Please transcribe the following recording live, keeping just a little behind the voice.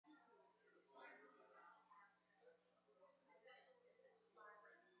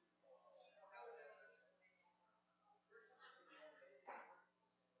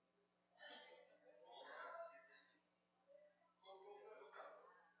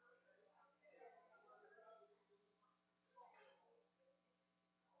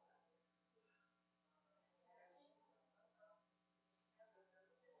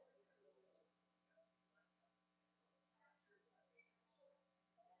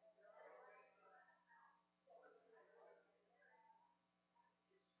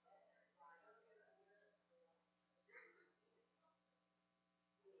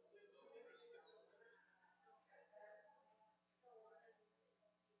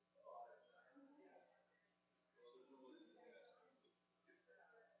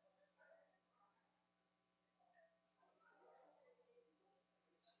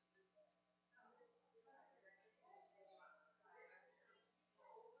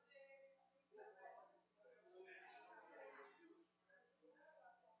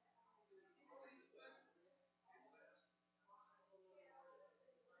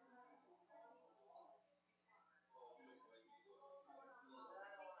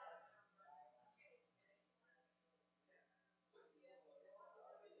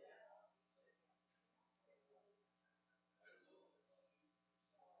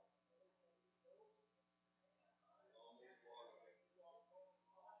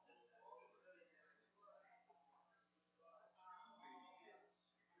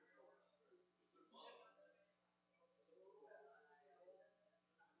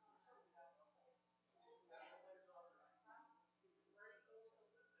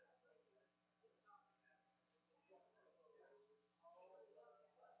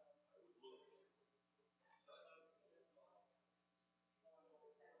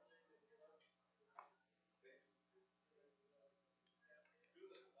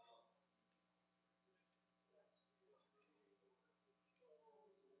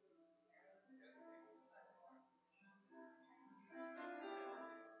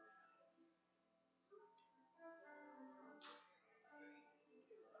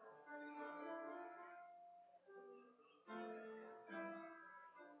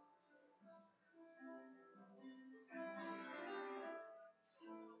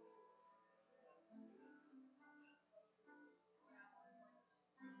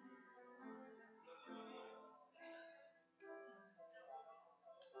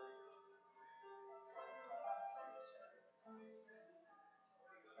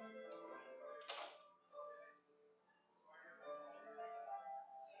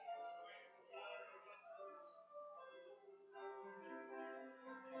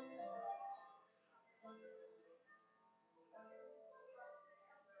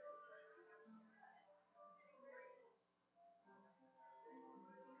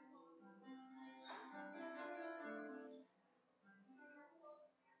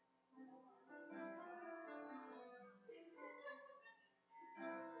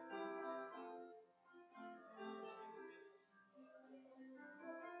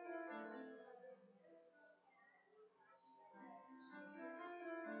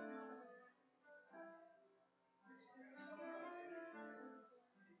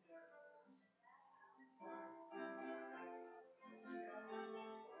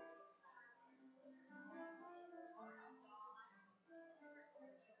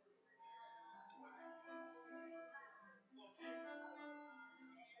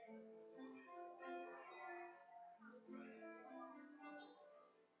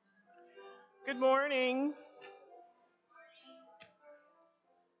Good morning.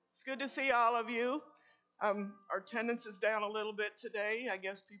 It's good to see all of you. Our attendance is down a little bit today. I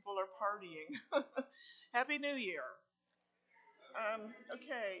guess people are partying. Happy New Year.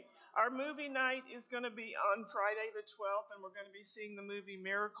 Okay, our movie night is going to be on Friday the 12th, and we're going to be seeing the movie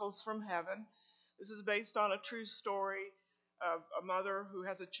Miracles from Heaven. This is based on a true story of a mother who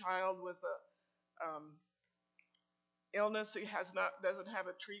has a child with a illness. He doesn't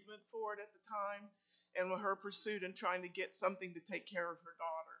have a treatment for it at the time, and with her pursuit and trying to get something to take care of her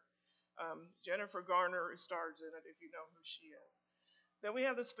daughter. Jennifer Garner stars in it, if you know who she is. Then we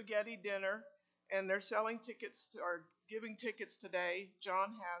have the spaghetti dinner, and they're selling tickets or giving tickets today.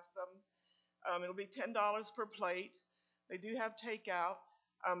 John has them. It'll be $10 per plate. They do have takeout.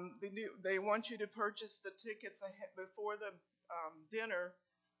 They want you to purchase the tickets before the dinner,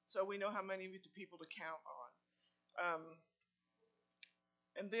 so we know how many people to count on.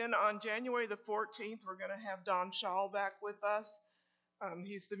 And then on January the 14th, we're going to have Don Shaw back with us.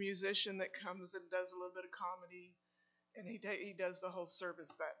 He's the musician that comes and does a little bit of comedy, and he does the whole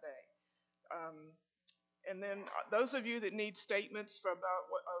service that day. And then those of you that need statements of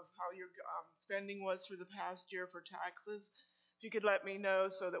how your spending was for the past year for taxes, if you could let me know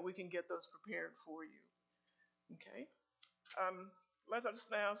so that we can get those prepared for you. Okay. Let us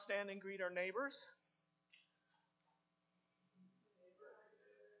now stand and greet our neighbors.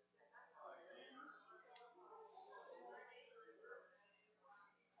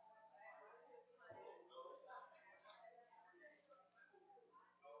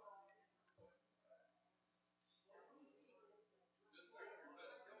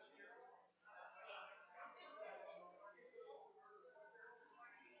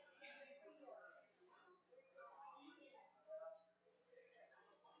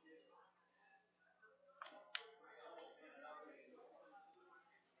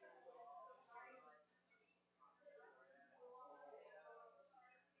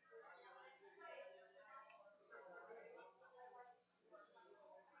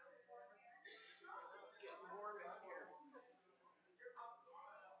 It's getting warm in here.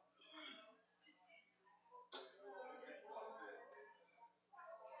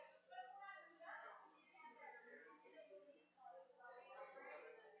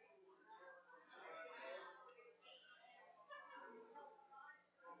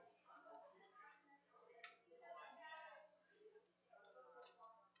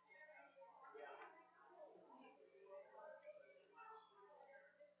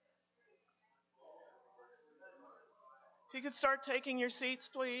 If you could start taking your seats,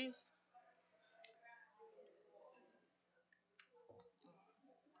 please.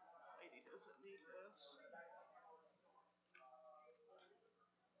 Lady doesn't need this.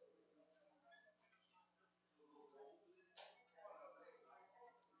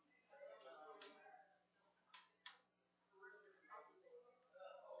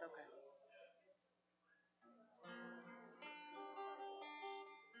 Okay.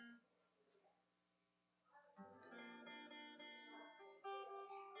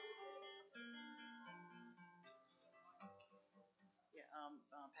 Yeah,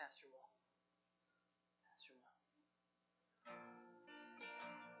 Pastor will. Pastor will.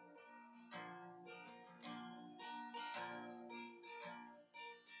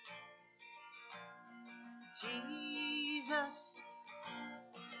 Jesus,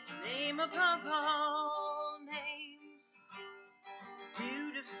 name above all names,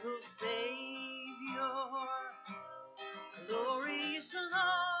 beautiful Savior, glorious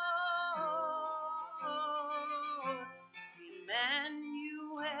Lord,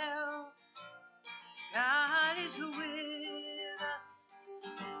 Emmanuel, God is with us,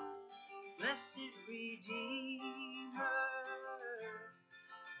 blessed Redeemer,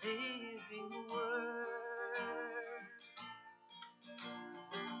 living Word.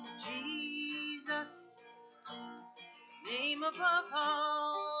 Jesus, name above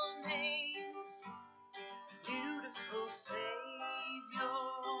all names, beautiful Savior,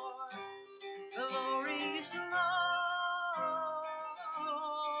 glorious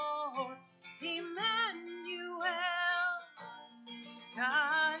Lord, Emmanuel,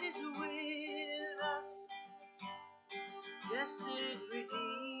 God is with us, blessed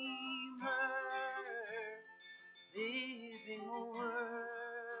Redeemer, living Word.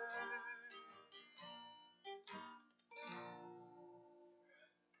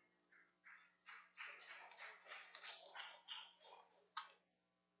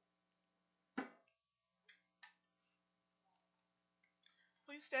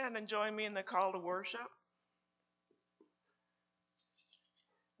 Please stand and join me in the call to worship.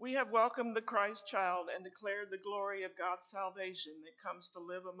 We have welcomed the Christ child and declared the glory of God's salvation that comes to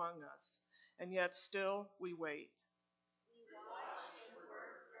live among us. and yet still we wait.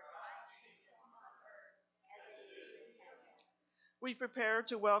 We prepare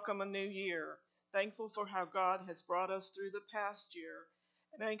to welcome a new year, thankful for how God has brought us through the past year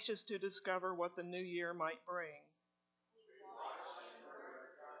and anxious to discover what the new year might bring.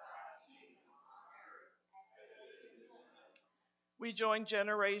 We join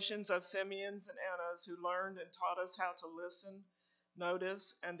generations of Simeons and Annas who learned and taught us how to listen,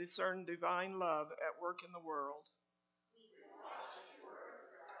 notice, and discern divine love at work in the world.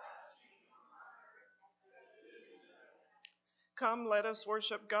 Come, let us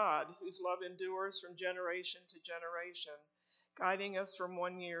worship God, whose love endures from generation to generation, guiding us from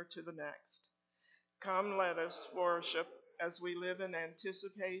one year to the next. Come, let us worship as we live in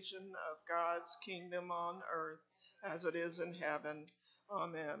anticipation of God's kingdom on earth as it is in heaven.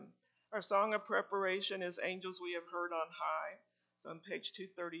 Amen. Our song of preparation is Angels We Have Heard on High. It's on page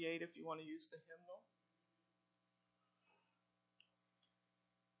 238 if you want to use the hymnal.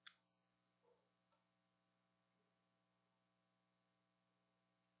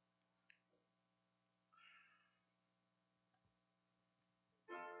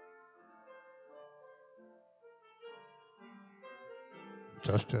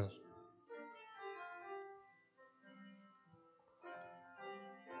 Test.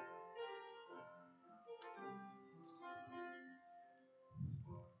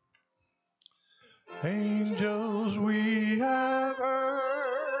 Angels we have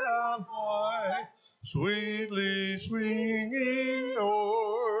heard on high, sweetly swinging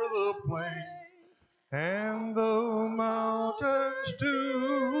o'er the plains, and the mountains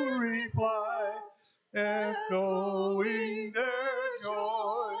to reply, echoing their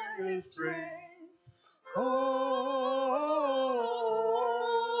joyous strains.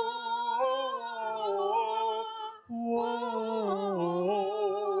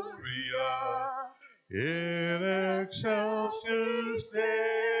 In excelsis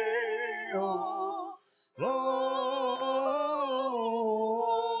Deo, Gloria.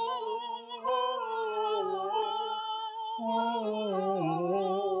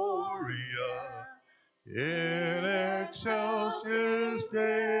 In excelsis Deo.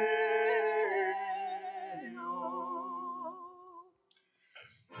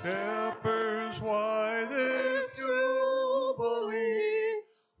 Shepherds, why this jubilee?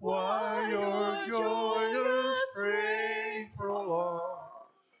 Why your joyous strains prolong?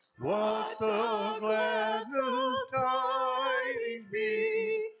 What the gladness tidings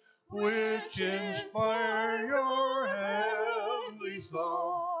be, which inspire your heavenly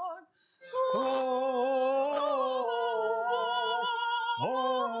song? Gloria.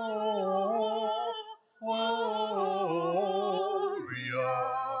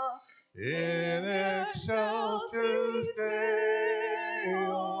 In excelsis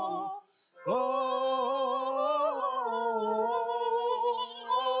Deo, Gloria.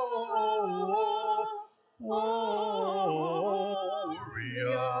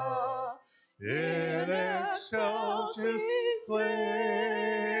 In excelsis Deo.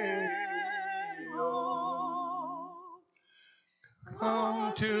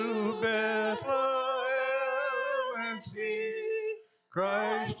 Come to Bethlehem and see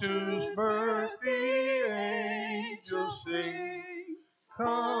Christ, whose birth the angels sing.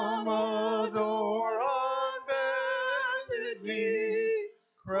 Come adore on bended knee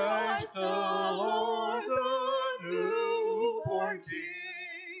Christ the Lord, the newborn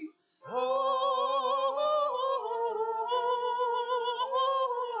King. Gloria.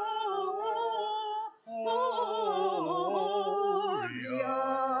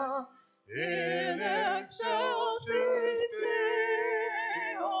 In excelsis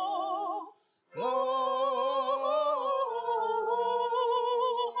Deo,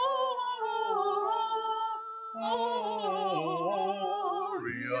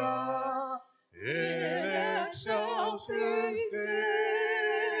 Gloria. In excelsis Deo.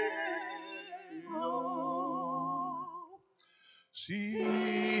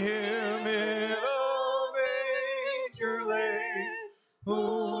 See him in a manger laid,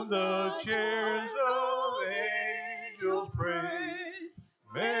 whom the chairs of angels praise.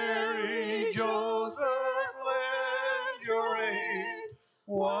 Mary, Joseph, lend your aid,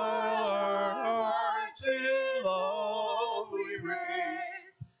 while our hearts in love we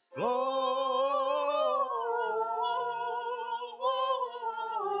raise. Gloria.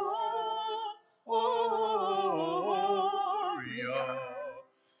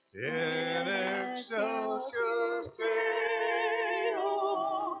 In excelsis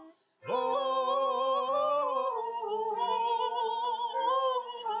Deo, Gloria.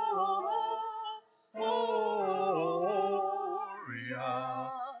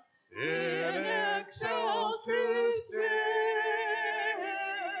 in excelsis Deo.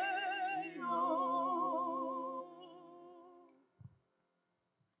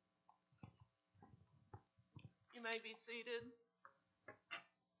 You may be seated.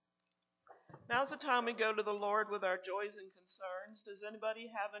 Now's the time we go to the Lord with our joys and concerns. Does anybody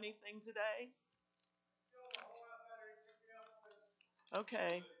have anything today?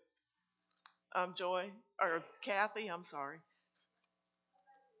 Okay. Joy, or Kathy, I'm sorry.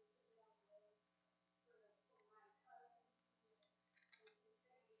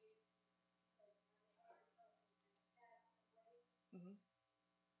 Mhm.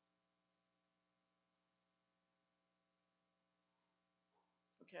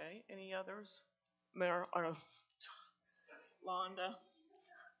 Okay, any others? Londa,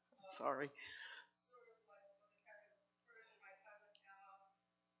 sorry.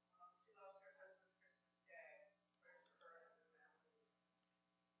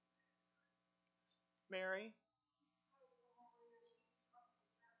 Mary?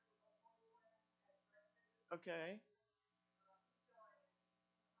 Okay.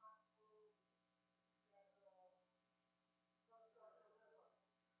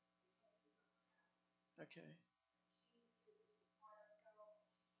 Okay.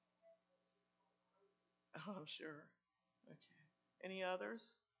 Oh, I'm sure. Okay. Any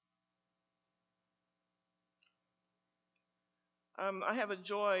others? I have a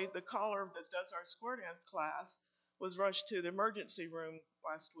Joy, the caller that does our square dance class, was rushed to the emergency room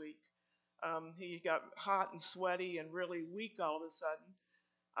last week. He got hot and sweaty and really weak all of a sudden.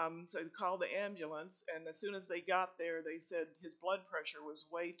 So they called the ambulance, and as soon as they got there, they said his blood pressure was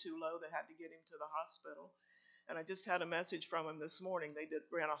way too low. They had to get him to the hospital. And I just had a message from him this morning. They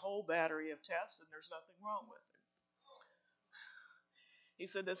ran a whole battery of tests, and there's nothing wrong with him. He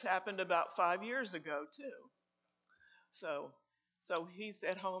said this happened about 5 years ago, too. So he's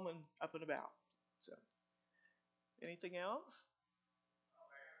at home and up and about. So, anything else?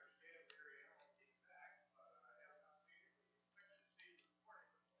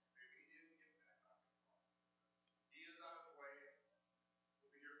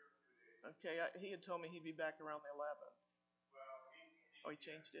 Okay, he had told me he'd be back around the 11th. Oh, he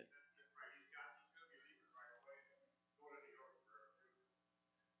changed it.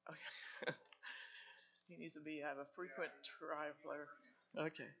 Okay. He needs to have a frequent traveler.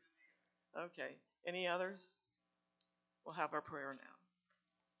 Okay. Okay. Any others? We'll have our prayer now.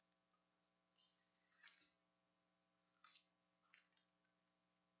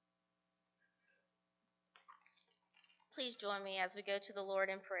 Please join me as we go to the Lord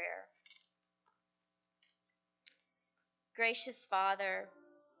in prayer. Gracious Father,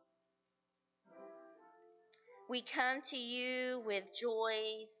 we come to you with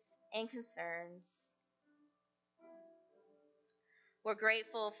joys and concerns. We're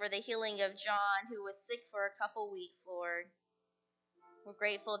grateful for the healing of John, who was sick for a couple weeks, Lord. We're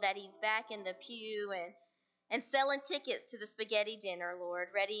grateful that he's back in the pew and selling tickets to the spaghetti dinner, Lord,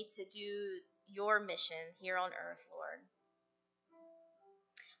 ready to do your mission here on earth, Lord.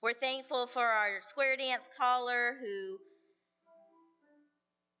 We're thankful for our square dance caller who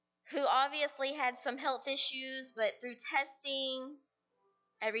obviously had some health issues, but through testing,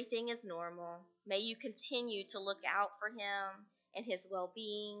 everything is normal. May you continue to look out for him and his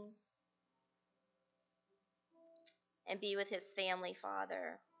well-being and be with his family,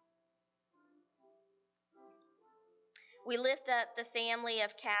 Father. We lift up the family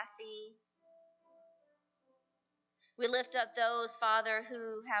of Kathy. We lift up those, Father,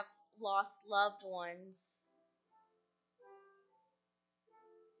 who have lost loved ones.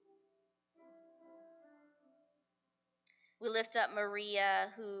 We lift up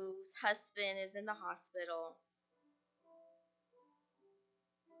Maria, whose husband is in the hospital.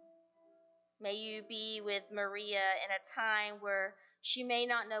 May you be with Maria in a time where she may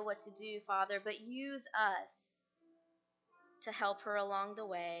not know what to do, Father, but use us to help her along the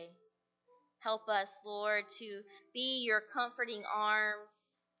way. Help us, Lord, to be your comforting arms.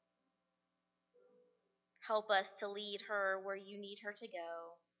 Help us to lead her where you need her to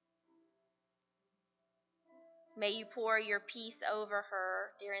go. May you pour your peace over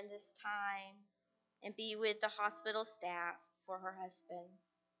her during this time and be with the hospital staff for her husband.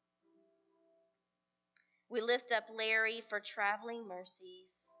 We lift up Larry for traveling mercies.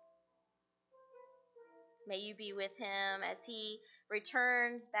 May you be with him as he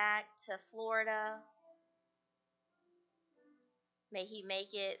returns back to Florida. May he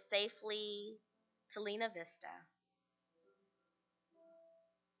make it safely to Lena Vista.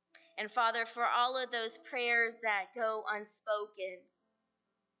 And Father, for all of those prayers that go unspoken,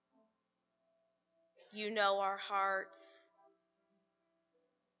 you know our hearts.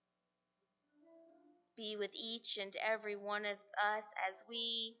 be with each and every one of us as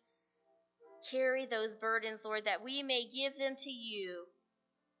we carry those burdens, Lord, that we may give them to you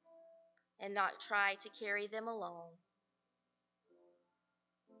and not try to carry them alone.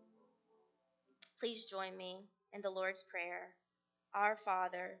 Please join me in the Lord's Prayer. Our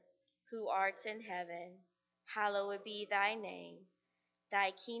Father, who art in heaven, hallowed be thy name.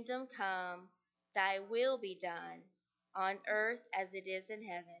 Thy kingdom come, thy will be done, on earth as it is in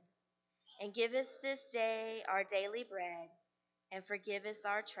heaven. And give us this day our daily bread, and forgive us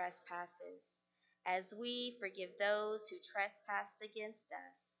our trespasses, as we forgive those who trespass against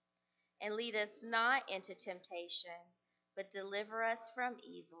us. And lead us not into temptation, but deliver us from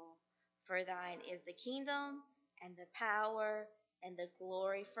evil. For thine is the kingdom, and the power, and the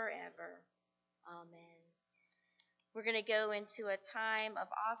glory forever. Amen. We're going to go into a time of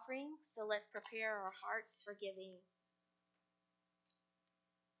offering, so let's prepare our hearts for giving.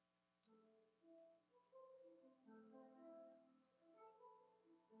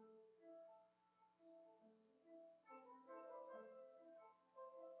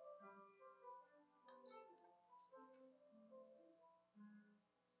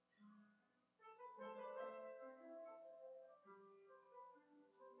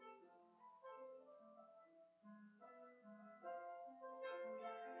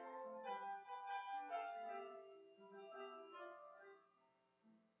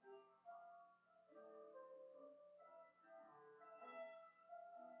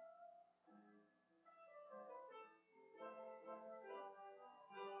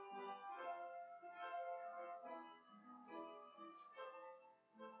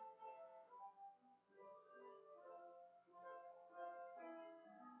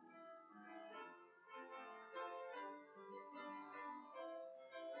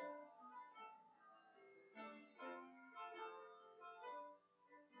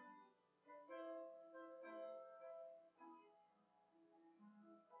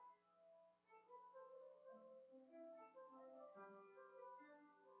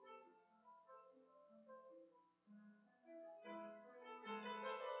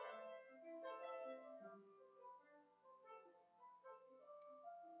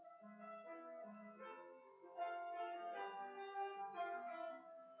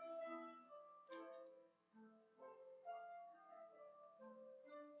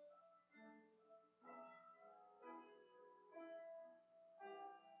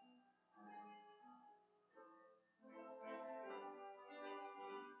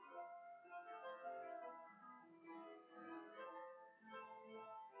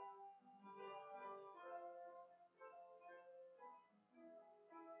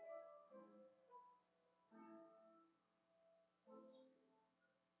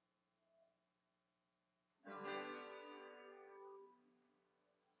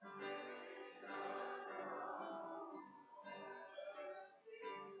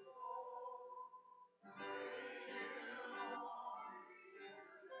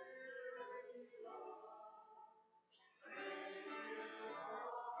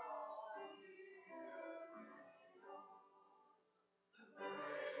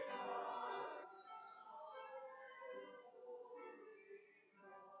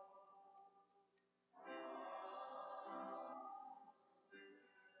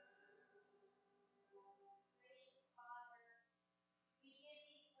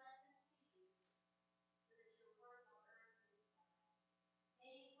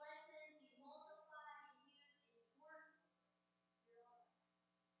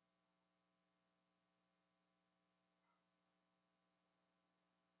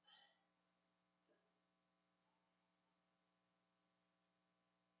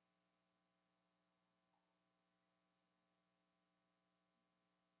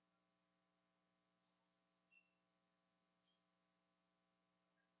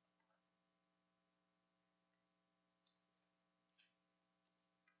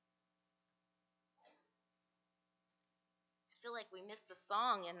 I feel like we missed a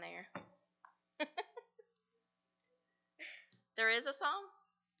song in there. There is a song?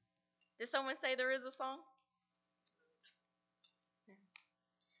 Did someone say there is a song?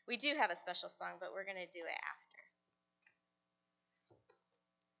 We do have a special song, but we're going to do it after.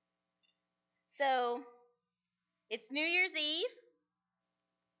 So, it's New Year's Eve.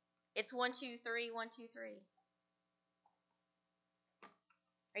 It's 1, 2, 3, 1, 2, 3.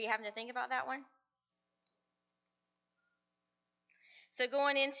 Are you having to think about that one? So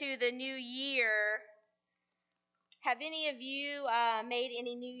going into the new year, have any of you made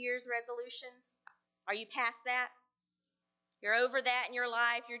any New Year's resolutions? Are you past that? You're over that in your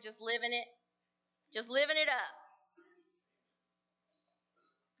life? You're just living it? Just living it up.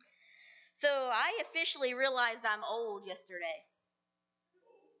 So I officially realized I'm old yesterday.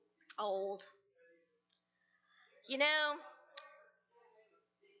 Old. You know,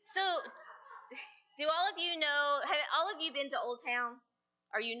 so do all of you know, have all of you been to Old Town?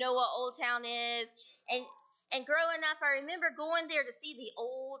 Or you know what Old Town is? And growing up, I remember going there to see the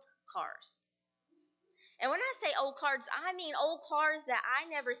old cars. And when I say old cars, I mean old cars that I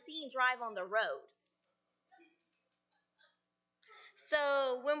never seen drive on the road.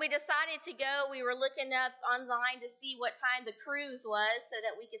 So when we decided to go, we were looking up online to see what time the cruise was so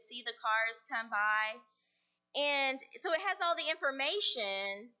that we could see the cars come by. And so it has all the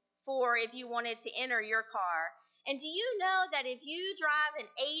information for if you wanted to enter your car. And do you know that if you drive an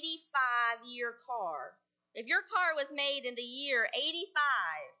 85-year car, if your car was made in the year 85,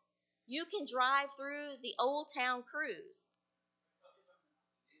 you can drive through the Old Town Cruise?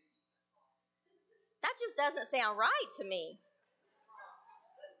 That just doesn't sound right to me.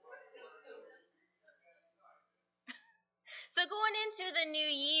 So going into the new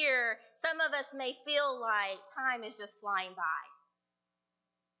year, some of us may feel like time is just flying by.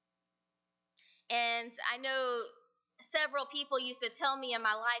 And I know several people used to tell me in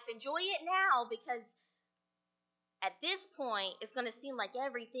my life, enjoy it now, because at this point, it's going to seem like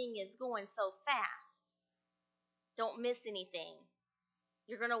everything is going so fast. Don't miss anything.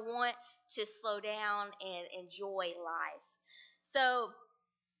 You're going to want to slow down and enjoy life. So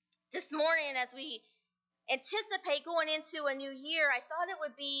this morning, as we anticipate going into a new year, I thought it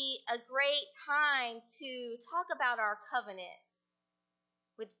would be a great time to talk about our covenant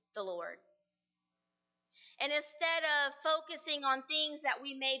with the Lord. And instead of focusing on things that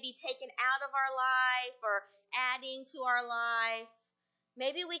we may be taking out of our life or adding to our life,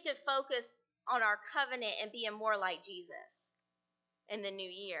 maybe we could focus on our covenant and being more like Jesus in the new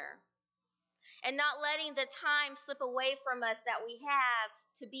year. And not letting the time slip away from us that we have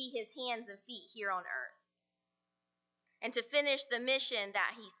to be his hands and feet here on earth. And to finish the mission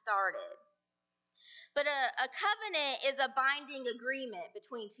that he started. But a covenant is a binding agreement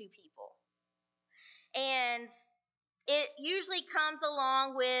between two people. And it usually comes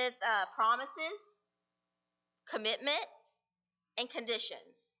along with promises, commitments, and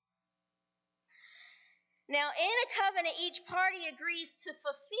conditions. Now, in a covenant, each party agrees to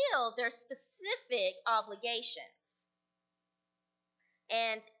fulfill their specific obligation.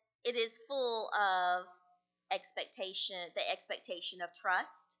 And it is full of the expectation of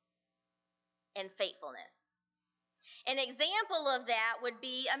trust and faithfulness. An example of that would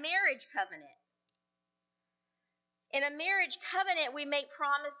be a marriage covenant. In a marriage covenant, we make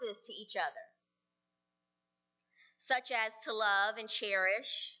promises to each other, such as to love and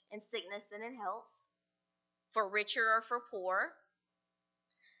cherish in sickness and in health, for richer or for poor.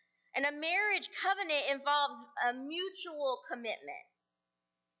 And a marriage covenant involves a mutual commitment.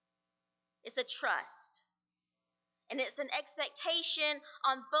 It's a trust. And it's an expectation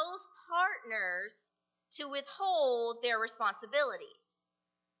on both partners to withhold their responsibilities.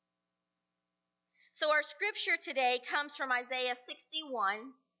 So our scripture today comes from Isaiah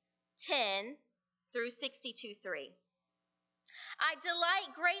 61:10 through 62:3. I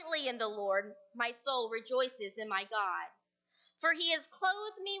delight greatly in the Lord, my soul rejoices in my God. For he has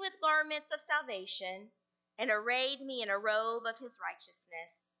clothed me with garments of salvation and arrayed me in a robe of his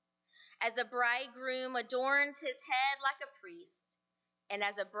righteousness. As a bridegroom adorns his head like a priest, and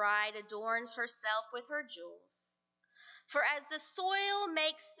as a bride adorns herself with her jewels. For as the soil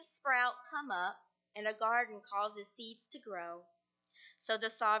makes the sprout come up, and a garden causes seeds to grow, so the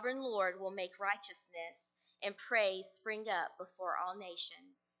sovereign Lord will make righteousness and praise spring up before all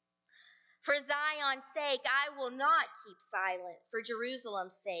nations. For Zion's sake, I will not keep silent. For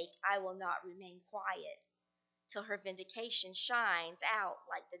Jerusalem's sake, I will not remain quiet, till her vindication shines out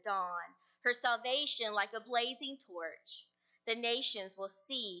like the dawn, her salvation like a blazing torch. The nations will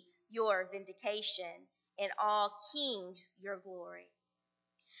see your vindication, and all kings your glory.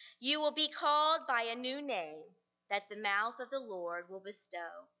 You will be called by a new name that the mouth of the Lord will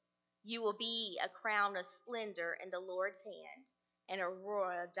bestow. You will be a crown of splendor in the Lord's hand, and a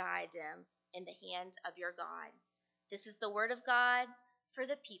royal diadem in the hand of your God. This is the word of God for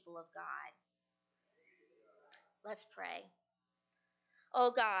the people of God. Let's pray.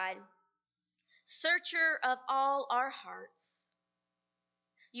 Oh God, searcher of all our hearts,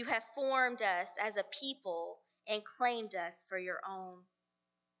 you have formed us as a people and claimed us for your own.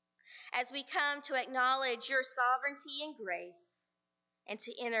 As we come to acknowledge your sovereignty and grace, and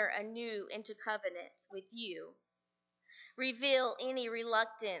to enter anew into covenant with you, reveal any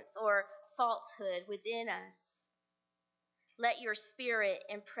reluctance or falsehood within us. Let your Spirit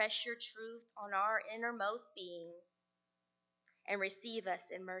impress your truth on our innermost being, and receive us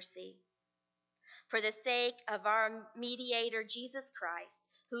in mercy. For the sake of our mediator, Jesus Christ,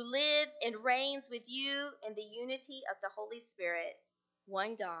 who lives and reigns with you in the unity of the Holy Spirit,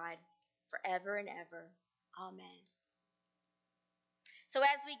 one God, forever and ever. Amen. So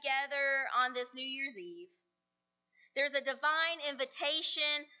as we gather on this New Year's Eve, there's a divine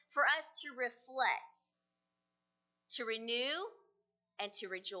invitation for us to reflect, to renew, and to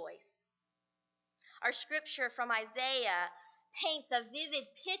rejoice. Our scripture from Isaiah paints a vivid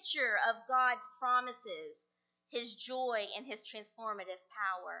picture of God's promises, his joy, and his transformative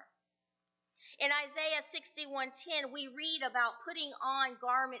power. In Isaiah 61:10, we read about putting on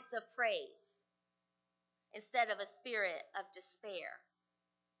garments of praise instead of a spirit of despair.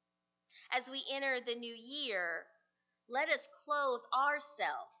 As we enter the new year, let us clothe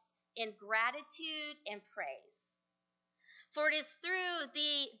ourselves in gratitude and praise. For it is through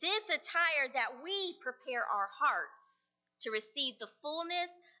this attire that we prepare our hearts to receive the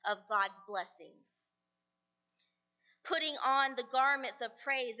fullness of God's blessings. Putting on the garments of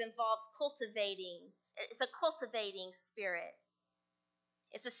praise involves it's a cultivating spirit.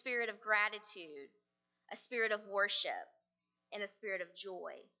 It's a spirit of gratitude, a spirit of worship, and a spirit of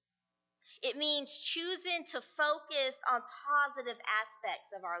joy. It means choosing to focus on positive aspects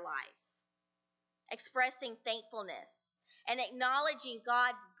of our lives, expressing thankfulness, and acknowledging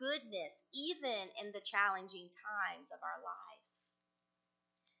God's goodness even in the challenging times of our lives.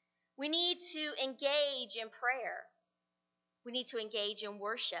 We need to engage in prayer. We need to engage in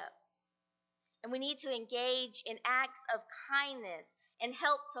worship. And we need to engage in acts of kindness and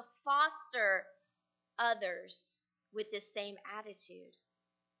help to foster others with this same attitude.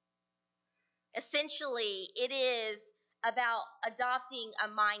 Essentially, it is about adopting a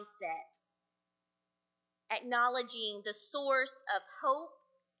mindset, acknowledging the source of hope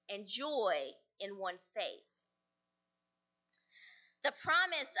and joy in one's faith. The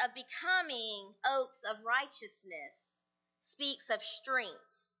promise of becoming oaks of righteousness speaks of strength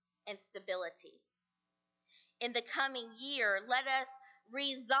and stability. In the coming year, let us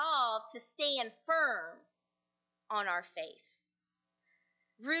resolve to stand firm on our faith,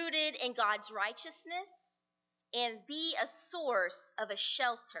 rooted in God's righteousness, and be a source of a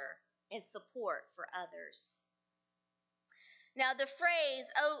shelter and support for others. Now, the phrase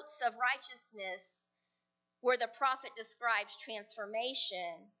oats of righteousness, where the prophet describes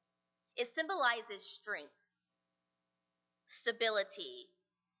transformation, it symbolizes strength, stability,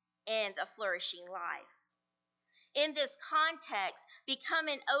 and a flourishing life. In this context,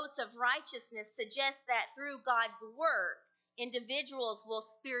 becoming oats of righteousness suggests that through God's work, individuals will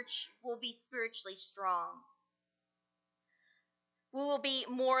be spiritually strong. We will be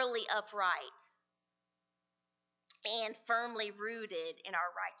morally upright and firmly rooted in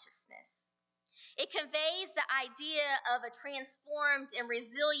our righteousness. It conveys the idea of a transformed and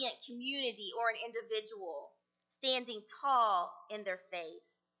resilient community or an individual standing tall in their faith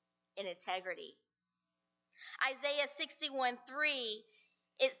and integrity. Isaiah 61:3,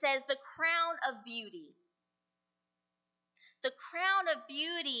 it says, the crown of beauty. The crown of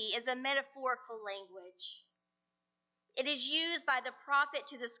beauty is a metaphorical language. It is used by the prophet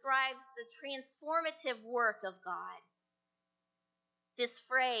to describe the transformative work of God. This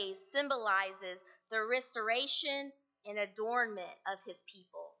phrase symbolizes the restoration and adornment of his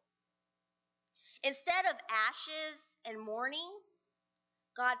people. Instead of ashes and mourning,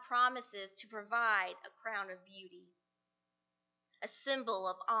 God promises to provide a crown of beauty, a symbol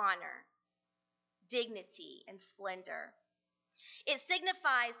of honor, dignity, and splendor. It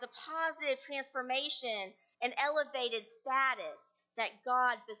signifies the positive transformation and elevated status that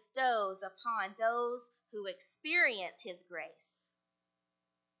God bestows upon those who experience his grace,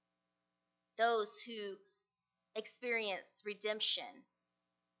 those who experience redemption,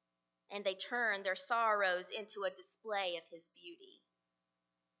 and they turn their sorrows into a display of his beauty.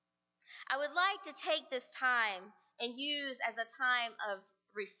 I would like to take this time and use as a time of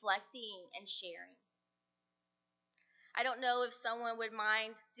reflecting and sharing. I don't know if someone would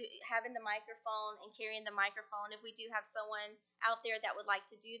mind having the microphone and carrying the microphone. If we do have someone out there that would like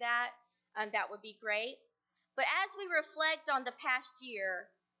to do that, that would be great. But as we reflect on the past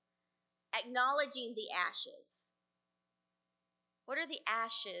year, acknowledging the ashes, what are the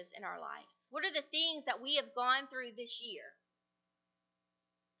ashes in our lives? What are the things that we have gone through this year?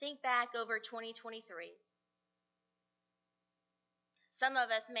 Think back over 2023. Some of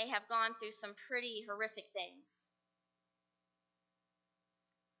us may have gone through some pretty horrific things.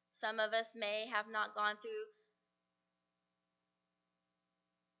 Some of us may have not gone through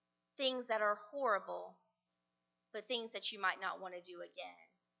things that are horrible, but things that you might not want to do again.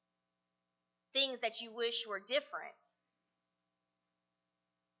 Things that you wish were different.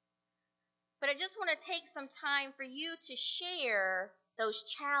 But I just want to take some time for you to share those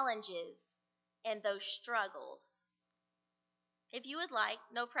challenges and those struggles. If you would like,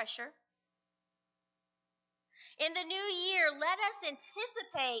 no pressure. In the new year, let us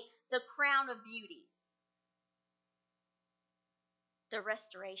anticipate the crown of beauty, the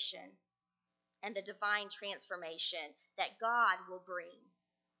restoration, and the divine transformation that God will bring.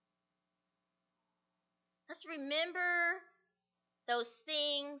 Let's remember those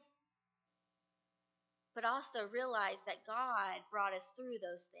things, but also realize that God brought us through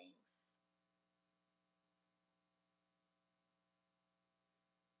those things.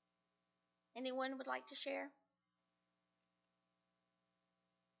 Anyone would like to share?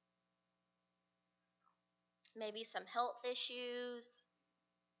 Maybe some health issues,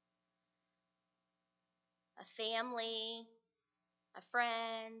 a family, a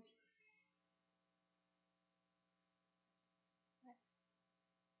friend.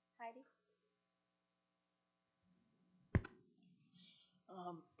 Heidi?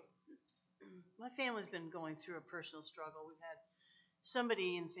 My family's been going through a personal struggle. We've had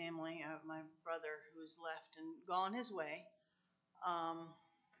somebody in family, my brother, who's left and gone his way,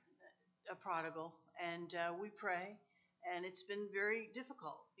 a prodigal, and we pray, and it's been very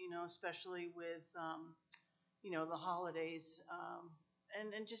difficult, especially with, the holidays,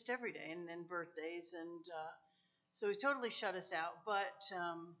 and just every day, and birthdays, and so he totally shut us out, but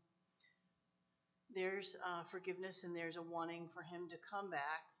there's forgiveness, and there's a wanting for him to come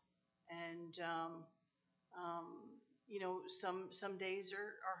back, and some days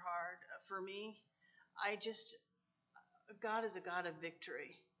are hard for me. God is a God of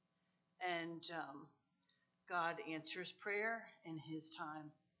victory, and God answers prayer in His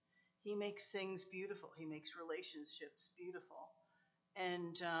time. He makes things beautiful. He makes relationships beautiful,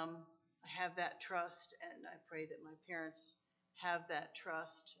 and I have that trust, and I pray that my parents have that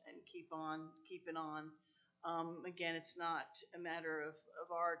trust and keep on keeping on. Again, it's not a matter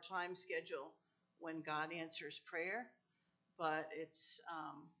of our time schedule when God answers prayer, but it's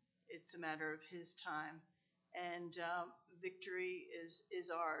a matter of His time, and victory is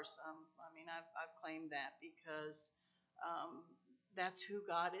ours. I've claimed that because that's who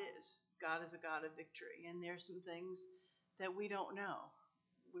God is. God is a God of victory, and there's some things that we don't know.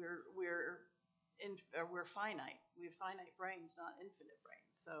 We're finite. We have finite brains, not infinite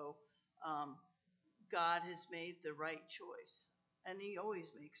brains. So God has made the right choice, and He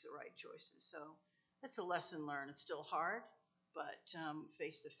always makes the right choices. So it's a lesson learned. It's still hard, but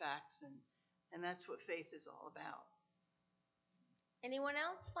face the facts, and that's what faith is all about. Anyone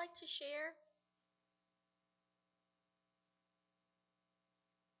else like to share?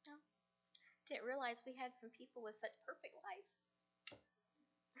 No? Didn't realize we had some people with such perfect lives.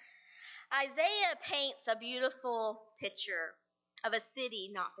 Isaiah paints a beautiful picture of a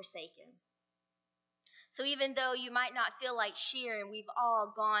city not forsaken. So even though you might not feel like sharing, we've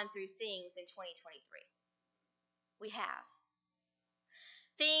all gone through things in 2023. We have.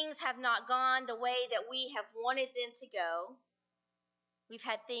 Things have not gone the way that we have wanted them to go. We've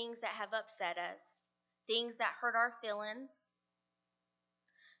had things that have upset us, things that hurt our feelings.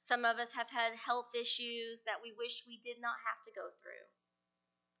 Some of us have had health issues that we wish we did not have to go through.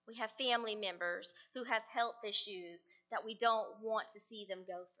 We have family members who have health issues that we don't want to see them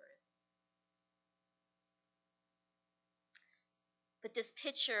go through. But this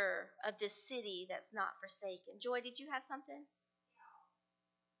picture of this city that's not forsaken. Joy, did you have something?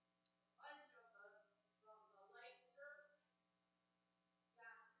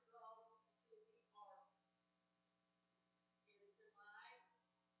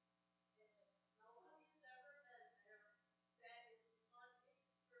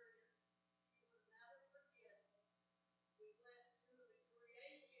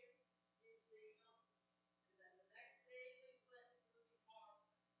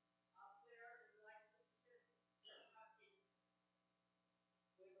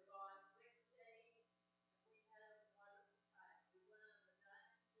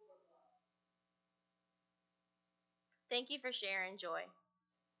 Thank you for sharing, Joy.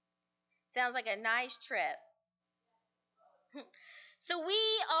 Sounds like a nice trip. So we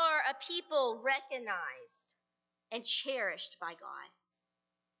are a people recognized and cherished by God.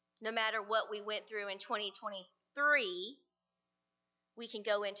 No matter what we went through in 2023, we can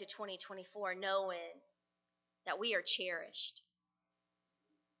go into 2024 knowing that we are cherished.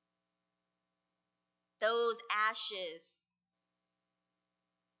 Those ashes,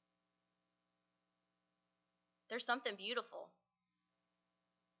 there's something beautiful.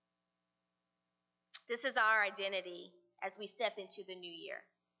 This is our identity as we step into the new year.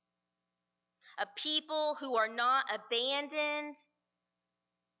 A people who are not abandoned,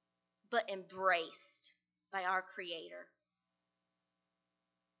 but embraced by our Creator.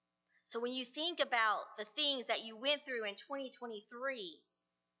 So when you think about the things that you went through in 2023,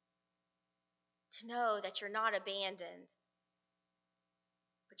 to know that you're not abandoned,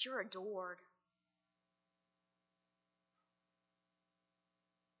 but you're adored.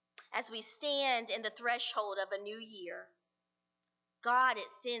 As we stand in the threshold of a new year, God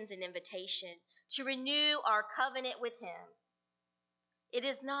extends an invitation to renew our covenant with Him. It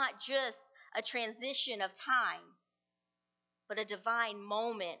is not just a transition of time, but a divine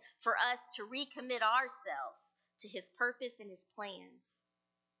moment for us to recommit ourselves to His purpose and His plans.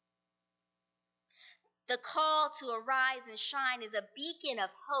 The call to arise and shine is a beacon of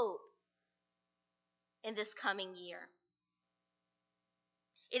hope in this coming year.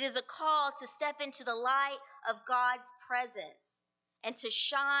 It is a call to step into the light of God's presence and to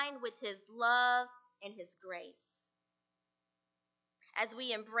shine with His love and His grace. As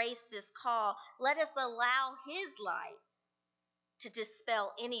we embrace this call, let us allow His light to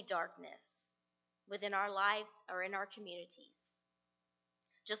dispel any darkness within our lives or in our communities.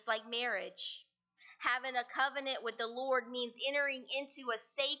 Just like marriage, having a covenant with the Lord means entering into a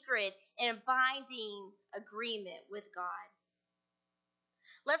sacred and binding agreement with God.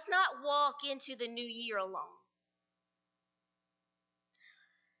 Let's not walk into the new year alone.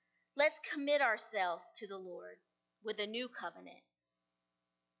 Let's commit ourselves to the Lord with a new covenant.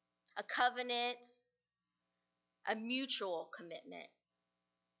 A covenant, a mutual commitment.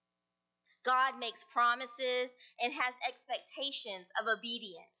 God makes promises and has expectations of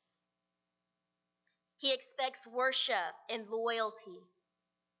obedience. He expects worship and loyalty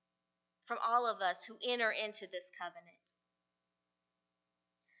from all of us who enter into this covenant.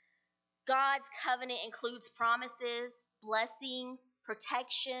 God's covenant includes promises, blessings,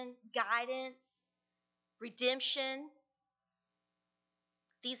 protection, guidance, redemption.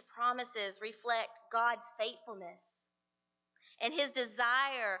 These promises reflect God's faithfulness and His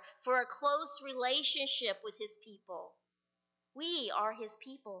desire for a close relationship with His people. We are His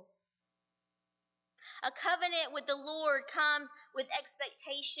people. A covenant with the Lord comes with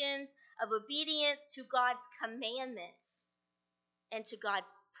expectations of obedience to God's commandments and to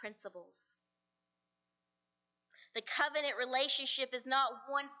God's principles. The covenant relationship is not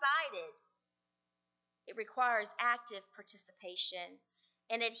one-sided. It requires active participation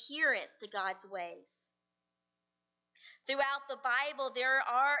and adherence to God's ways. Throughout the Bible, there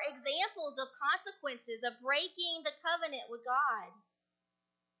are examples of consequences of breaking the covenant with God.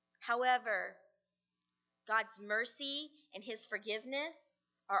 However, God's mercy and His forgiveness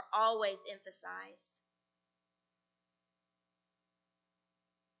are always emphasized.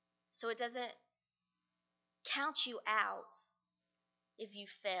 So it doesn't count you out if you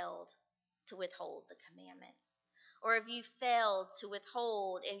failed to withhold the commandments, or if you failed to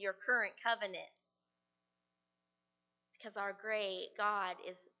withhold in your current covenant, because our great God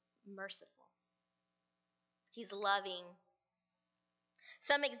is merciful. He's loving.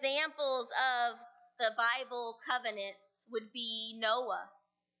 Some examples of the Bible covenants would be Noah,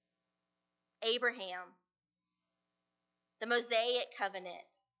 Abraham, the Mosaic covenant,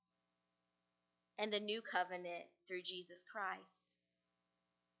 and the new covenant through Jesus Christ.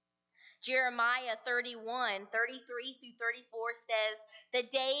 Jeremiah 31:33 through 34 says, "The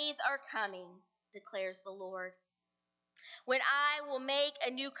days are coming, declares the Lord, when I will make a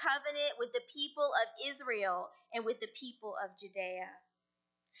new covenant with the people of Israel and with the people of Judea.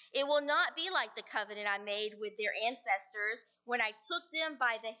 It will not be like the covenant I made with their ancestors when I took them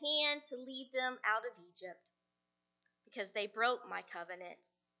by the hand to lead them out of Egypt, because they broke my covenant,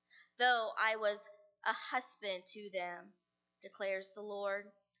 though I was a husband to them, declares the Lord.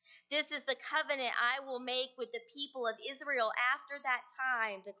 This is the covenant I will make with the people of Israel after that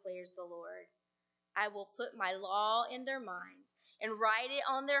time, declares the Lord. I will put my law in their minds and write it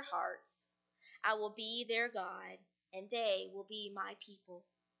on their hearts. I will be their God, and they will be my people.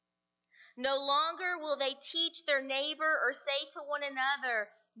 No longer will they teach their neighbor or say to one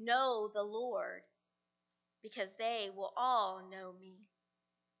another, 'Know the Lord,' because they will all know me,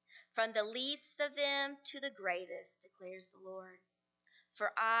 from the least of them to the greatest, declares the Lord.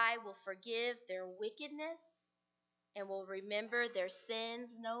 For I will forgive their wickedness and will remember their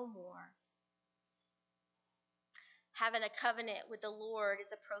sins no more." Having a covenant with the Lord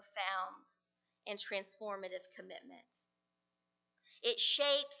is a profound and transformative commitment. It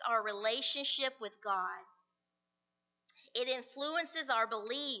shapes our relationship with God. It influences our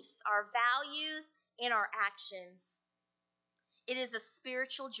beliefs, our values, and our actions. It is a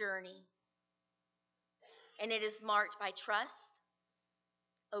spiritual journey, and it is marked by trust,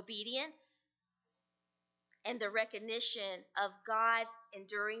 obedience, and the recognition of God's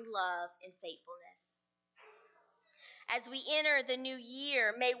enduring love and faithfulness. As we enter the new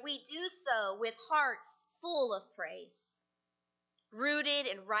year, may we do so with hearts full of praise, rooted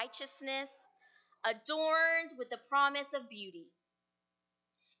in righteousness, adorned with the promise of beauty,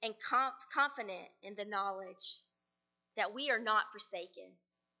 and confident in the knowledge that we are not forsaken.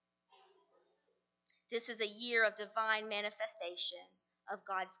 This is a year of divine manifestation of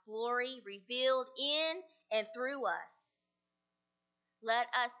God's glory revealed in and through us. Let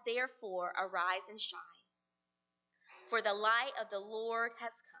us therefore arise and shine, for the light of the Lord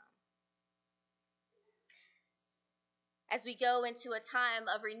has come. As we go into a time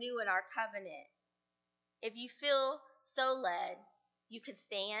of renewing our covenant, if you feel so led, you can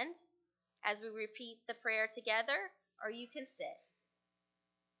stand as we repeat the prayer together, or you can sit.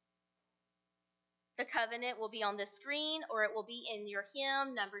 The covenant will be on the screen, or it will be in your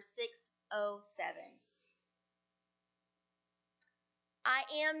hymn, number 607. I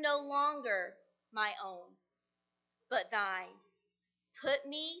am no longer my own, but thine. Put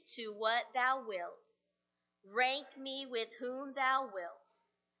me to what thou wilt. Rank me with whom thou wilt.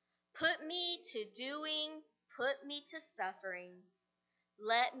 Put me to doing, put me to suffering.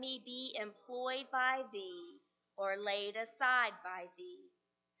 Let me be employed by thee, or laid aside by thee.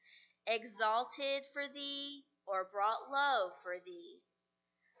 Exalted for thee, or brought low for thee.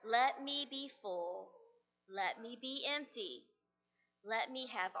 Let me be full, let me be empty. Let me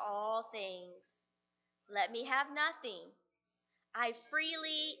have all things. Let me have nothing. I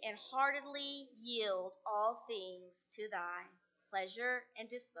freely and heartily yield all things to thy pleasure and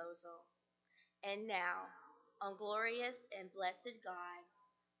disposal. And now, on glorious and blessed God,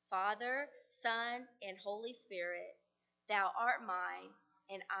 Father, Son, and Holy Spirit, thou art mine,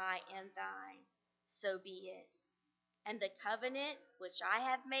 and I am thine. So be it. And the covenant which I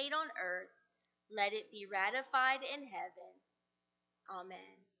have made on earth, let it be ratified in heaven.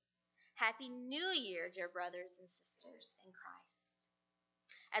 Amen. Happy New Year, dear brothers and sisters in Christ.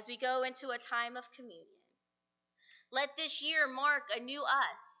 As we go into a time of communion, let this year mark a new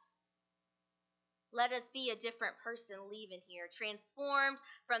us. Let us be a different person leaving here, transformed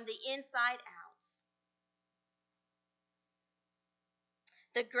from the inside out.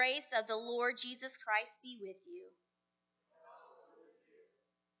 The grace of the Lord Jesus Christ be with you.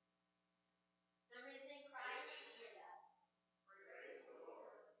 The risen Christ be with us.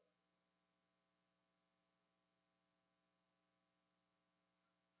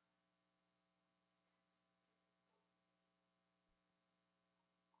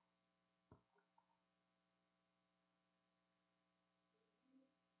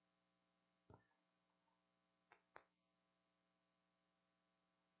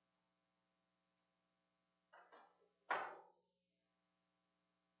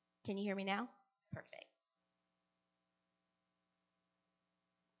 Can you hear me now? Perfect.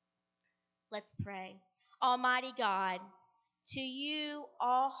 Let's pray. Almighty God, to you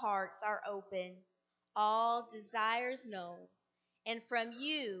all hearts are open, all desires known, and from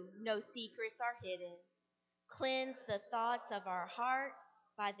you no secrets are hidden. Cleanse the thoughts of our heart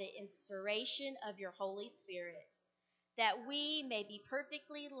by the inspiration of your Holy Spirit, that we may be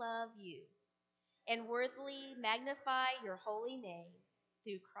perfectly love you and worthily magnify your holy name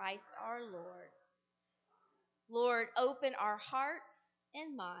through Christ our Lord. Lord, open our hearts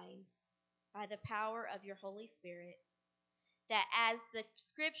and minds by the power of your Holy Spirit, that as the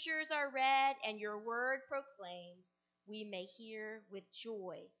scriptures are read and your word proclaimed, we may hear with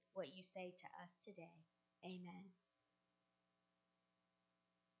joy what you say to us today. Amen.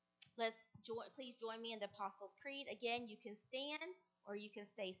 Please join me in the Apostles' Creed. Again, you can stand or you can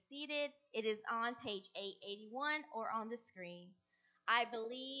stay seated. It is on page 881 or on the screen. I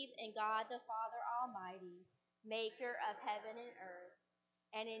believe in God the Father Almighty, maker of heaven and earth,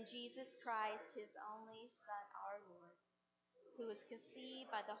 and in Jesus Christ, his only Son, our Lord, who was conceived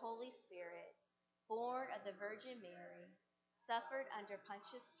by the Holy Spirit, born of the Virgin Mary, suffered under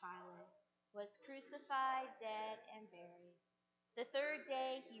Pontius Pilate, was crucified, dead, and buried. The third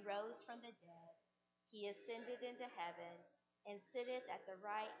day he rose from the dead. He ascended into heaven and sitteth at the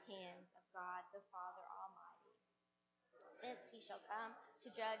right hand of God the Father Almighty. Thence he shall come to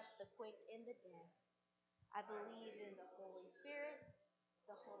judge the quick and the dead. I believe in the Holy Spirit,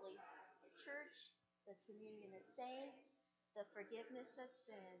 the Holy Church, the communion of saints, the forgiveness of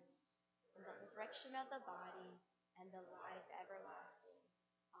sins, and the resurrection of the body, and the life everlasting.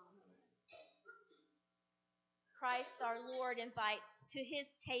 Amen. Christ our Lord invites to his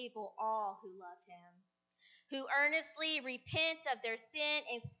table all who love him, who earnestly repent of their sin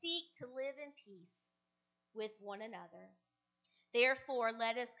and seek to live in peace with one another. Therefore,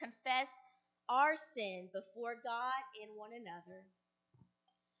 let us confess our sin before God and one another.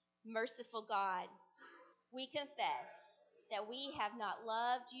 Merciful God, we confess that we have not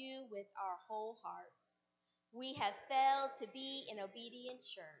loved you with our whole hearts. We have failed to be an obedient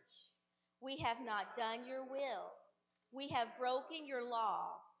church. We have not done your will. We have broken your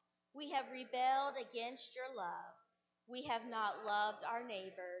law. We have rebelled against your love. We have not loved our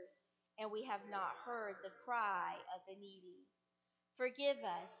neighbors, and we have not heard the cry of the needy. Forgive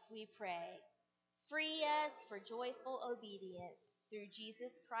us, we pray. Free us for joyful obedience through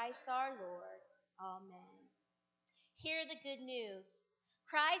Jesus Christ our Lord. Amen. Hear the good news.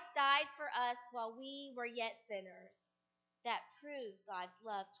 Christ died for us while we were yet sinners. That proves God's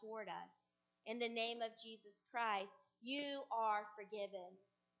love toward us. In the name of Jesus Christ, you are forgiven.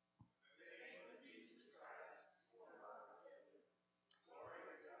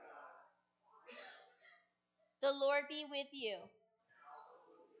 The Lord be with you.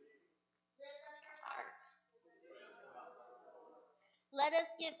 Lift up your hearts. Let us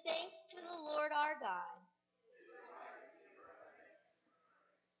give thanks to the Lord our God.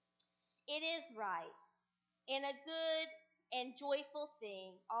 It is right and a good and joyful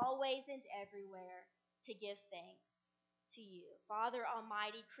thing, always and everywhere, to give thanks to you, Father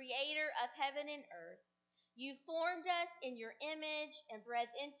Almighty, creator of heaven and earth. You formed us in your image and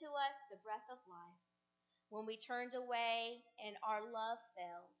breathed into us the breath of life. When we turned away and our love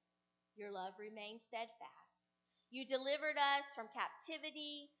failed, your love remained steadfast. You delivered us from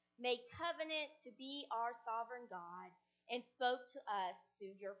captivity, made covenant to be our sovereign God, and spoke to us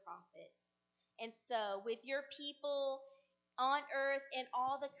through your prophets. And so, with your people on earth and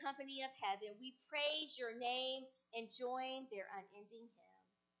all the company of heaven, we praise your name and join their unending hymn.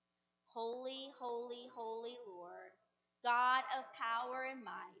 Holy, holy, holy Lord, God of power and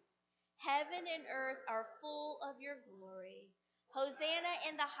might, heaven and earth are full of your glory. Hosanna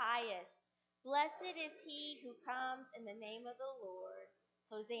in the highest. Blessed is he who comes in the name of the Lord.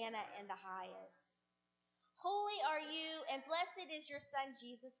 Hosanna in the highest. Holy are you, and blessed is your Son,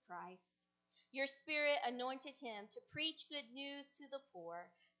 Jesus Christ. Your Spirit anointed him to preach good news to the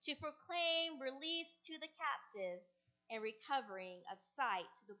poor, to proclaim release to the captives, and recovering of sight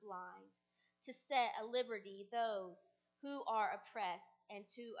to the blind, to set at liberty those who are oppressed, and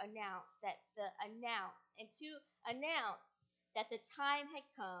to announce that the time had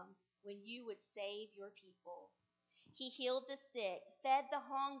come when you would save your people. He healed the sick, fed the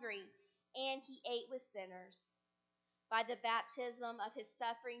hungry, and he ate with sinners. By the baptism of his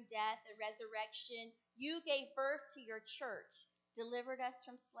suffering, death, and resurrection, you gave birth to your church, delivered us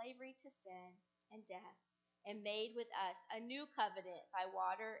from slavery to sin and death, and made with us a new covenant by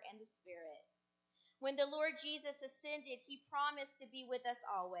water and the Spirit. When the Lord Jesus ascended, he promised to be with us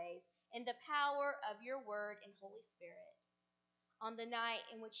always in the power of your word and Holy Spirit. On the night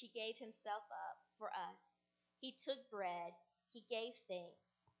in which he gave himself up for us, he took bread, he gave thanks.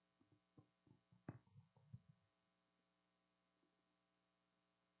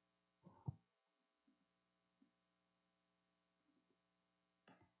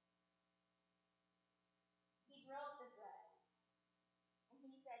 He broke the bread, and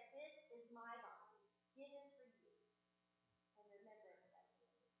he said, "This is my body, given for you, in remembrance of me."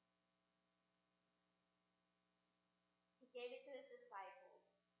 He gave it to his disciples.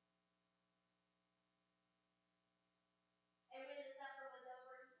 And when the supper was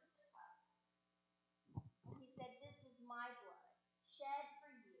over, he took the cup, and he said, "This is my blood, shed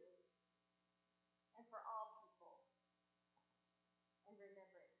for you and for all people, in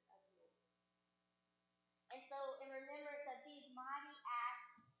remembrance of me." And so, in remembrance of these mighty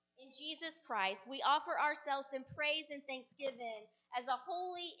acts in Jesus Christ, we offer ourselves in praise and thanksgiving as a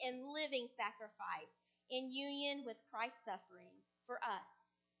holy and living sacrifice in union with Christ's suffering for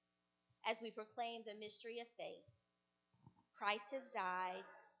us as we proclaim the mystery of faith. Christ has died,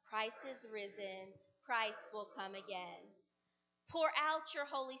 Christ is risen, Christ will come again. Pour out your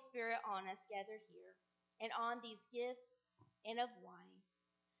Holy Spirit on us gathered here and on these gifts and of wine.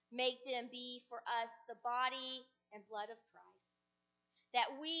 Make them be for us the body and blood of Christ,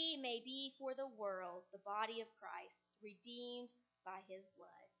 that we may be for the world the body of Christ, redeemed by his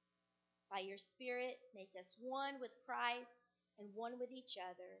blood. By your Spirit, make us one with Christ and one with each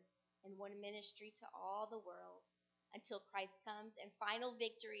other, and one ministry to all the world, until Christ comes in final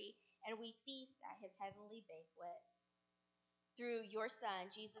victory and we feast at his heavenly banquet. Through your Son,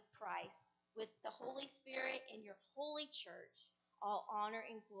 Jesus Christ, with the Holy Spirit in your holy church, all honor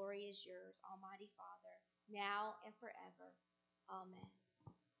and glory is yours, Almighty Father, now and forever. Amen.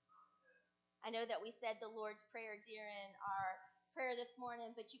 I know that we said the Lord's Prayer during our prayer this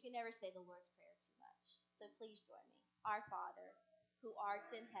morning, but you can never say the Lord's Prayer too much. So please join me. Our Father, who art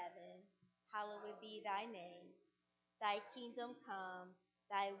in heaven, hallowed be thy name. Thy kingdom come,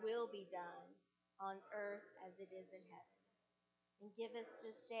 thy will be done, on earth as it is in heaven. And give us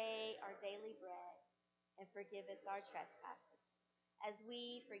this day our daily bread, and forgive us our trespasses, as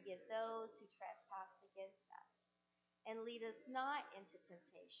we forgive those who trespass against us. And lead us not into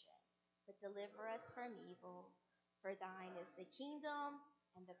temptation, but deliver us from evil. For thine is the kingdom,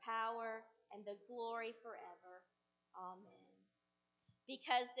 and the power, and the glory forever. Amen.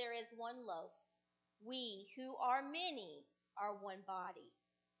 Because there is one loaf, we who are many are one body.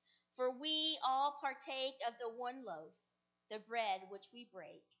 For we all partake of the one loaf. The bread which we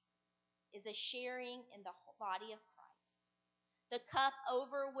break is a sharing in the body of Christ. The cup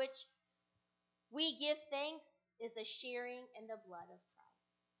over which we give thanks is a sharing in the blood of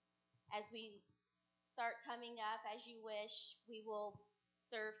Christ. As we start coming up, as you wish, we will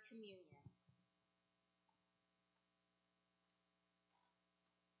serve communion.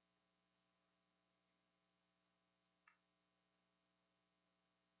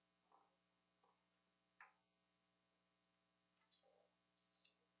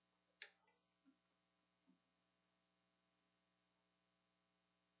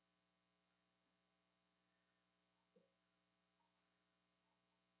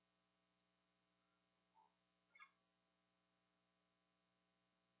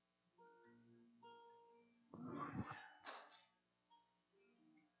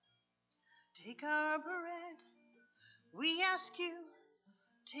 Take our bread, we ask you.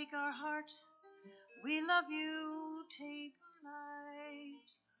 Take our hearts, we love you. Take our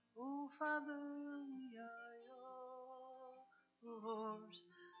lives, oh Father, we are yours.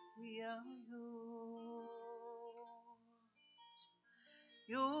 We are yours.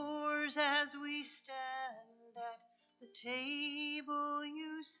 Yours as we stand at the table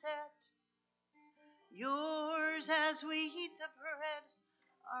you set. Yours as we eat the bread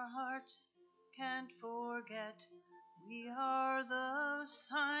our hearts can't forget. We are the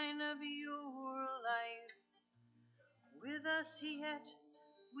sign of your life. With us yet,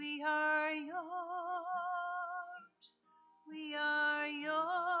 we are yours. We are yours.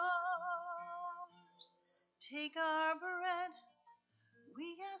 Take our bread,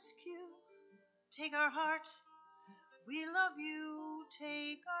 we ask you. Take our hearts, we love you.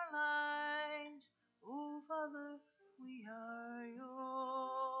 Take our lives, oh Father, we are yours.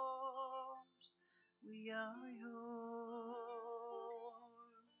 We are yours.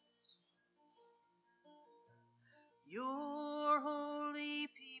 Your holy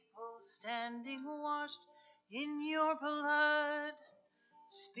people standing washed in your blood.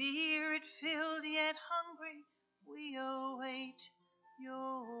 Spirit filled yet hungry, we await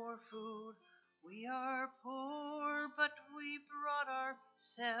your food. We are poor, but we brought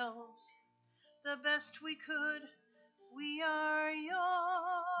ourselves the best we could. We are yours.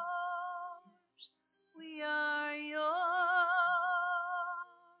 We are yours.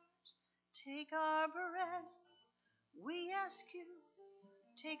 Take our bread, we ask you.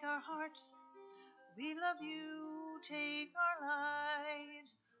 Take our hearts, we love you. Take our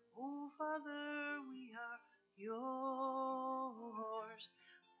lives, oh Father, we are yours.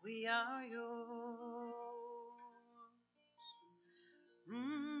 We are yours.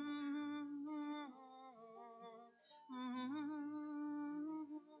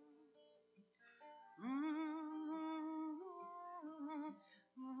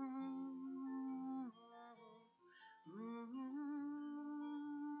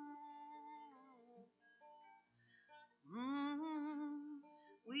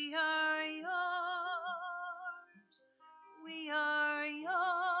 We are yours. We are yours.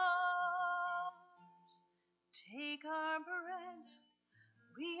 Take our bread,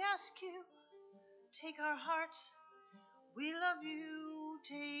 we ask you. Take our hearts, we love you.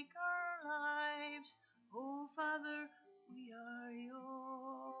 Take our lives, oh Father, we are yours.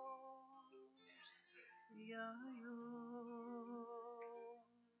 We are yours.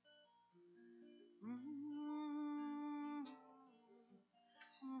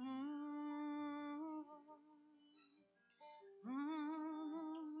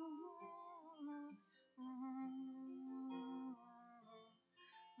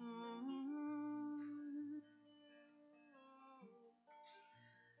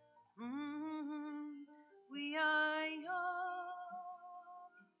 We are yours.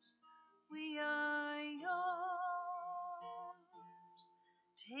 We are yours.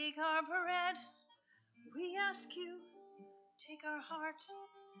 Take our bread, we ask you. Take our hearts,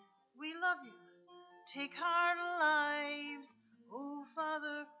 we love you. Take our lives, oh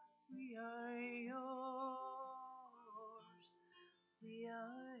Father, we are yours. We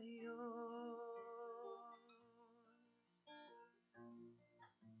are yours.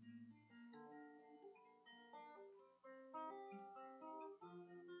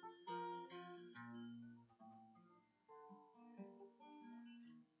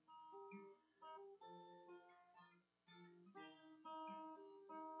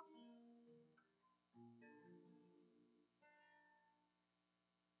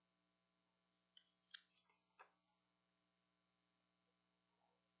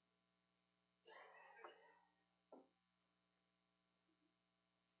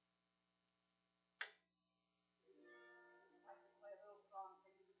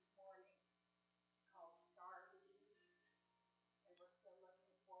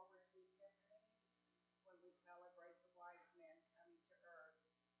 celebrate the wise men coming to earth.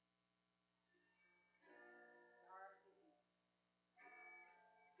 Star of the East.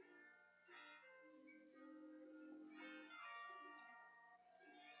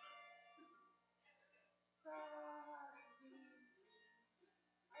 Star of the East,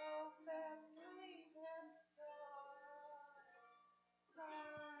 oh Bethlehem star,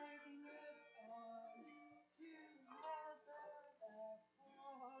 guiding us on to heaven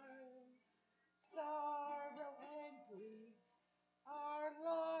afar. Sorrow and grief are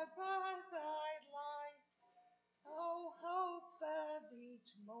Lord by thy light. Oh, hope of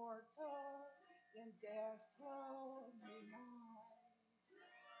each mortal in death's lonely night.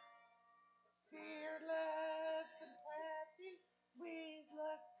 Fearless and happy, we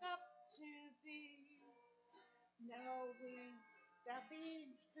look up to thee, knowing that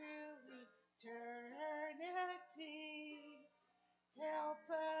beams through eternity. Help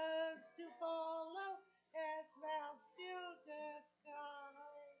us to follow as thou still dost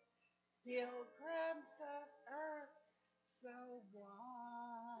guide, pilgrims of earth so wide.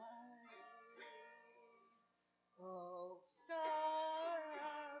 Oh, star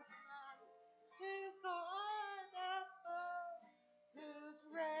of light, to God above, whose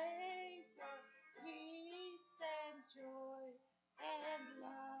rays of peace and joy and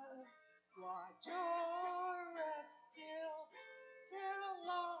love watch o'er us still till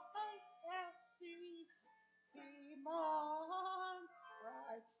light has ceased. Beam on,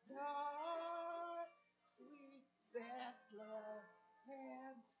 bright star, sweet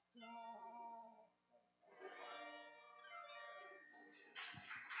Bethlehem star.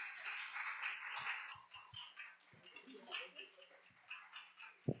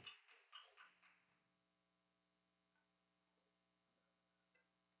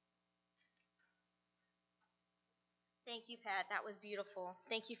 Thank you, Pat. That was beautiful.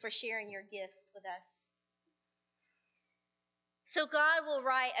 Thank you for sharing your gifts with us. So God will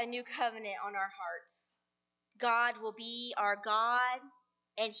write a new covenant on our hearts. God will be our God,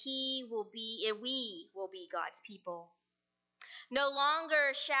 and we will be God's people. No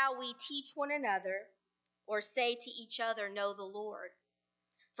longer shall we teach one another or say to each other, know the Lord,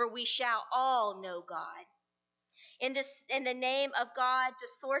 for we shall all know God. In the name of God, the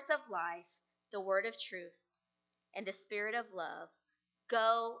source of life, the word of truth, and the spirit of love,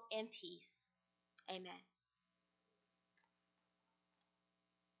 go in peace. Amen.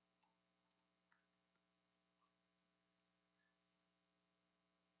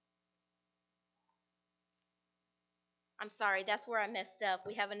 I'm sorry, that's where I messed up.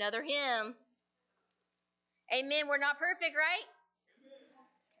 We have another hymn. Amen. We're not perfect, right?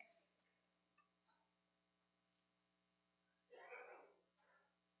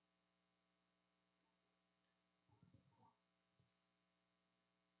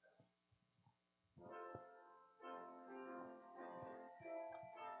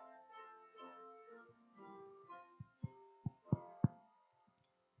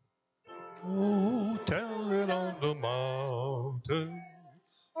 Oh, tell it on the mountain,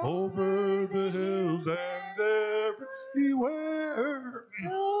 over the hills and everywhere.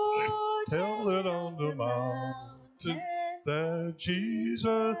 Oh, Tell it on the mountain that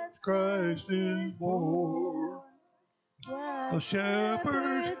Jesus Christ is born. The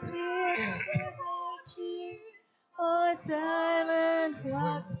shepherds or silent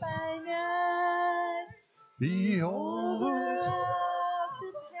flocks by night. behold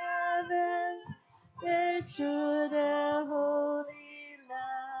the heavens, there stood a holy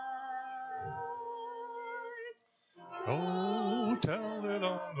light. Oh, tell it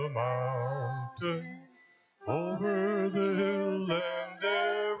on the mountain, over the hills and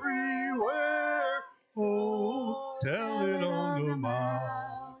everywhere. Oh, tell it on the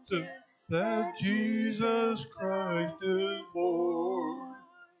mountain that Jesus Christ is born.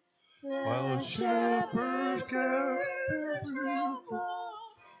 While the shepherds gathered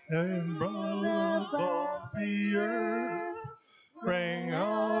and brought above the earth, rang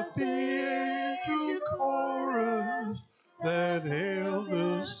out the angel chorus that hailed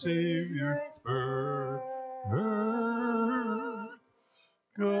the Savior's birth.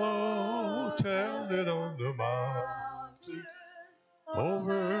 Go tell it on the mountain,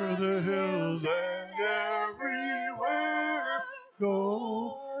 over the hills and everywhere.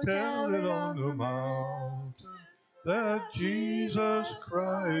 Go tell it on the mountain that Jesus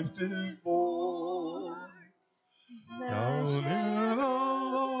Christ is born. Down in a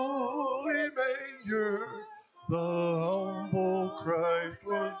lowly manger, the humble Christ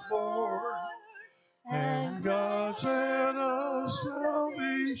was born, and God sent us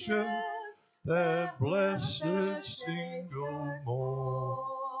salvation, that blessed single morn.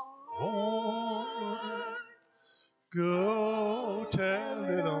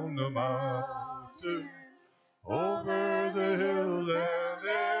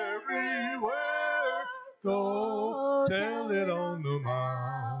 tell it on the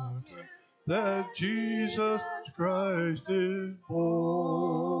mountain that Jesus Christ is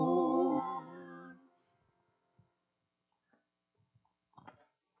born.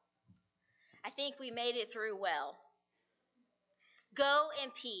 I think we made it through well. Go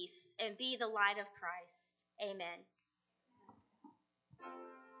in peace and be the light of Christ. Amen.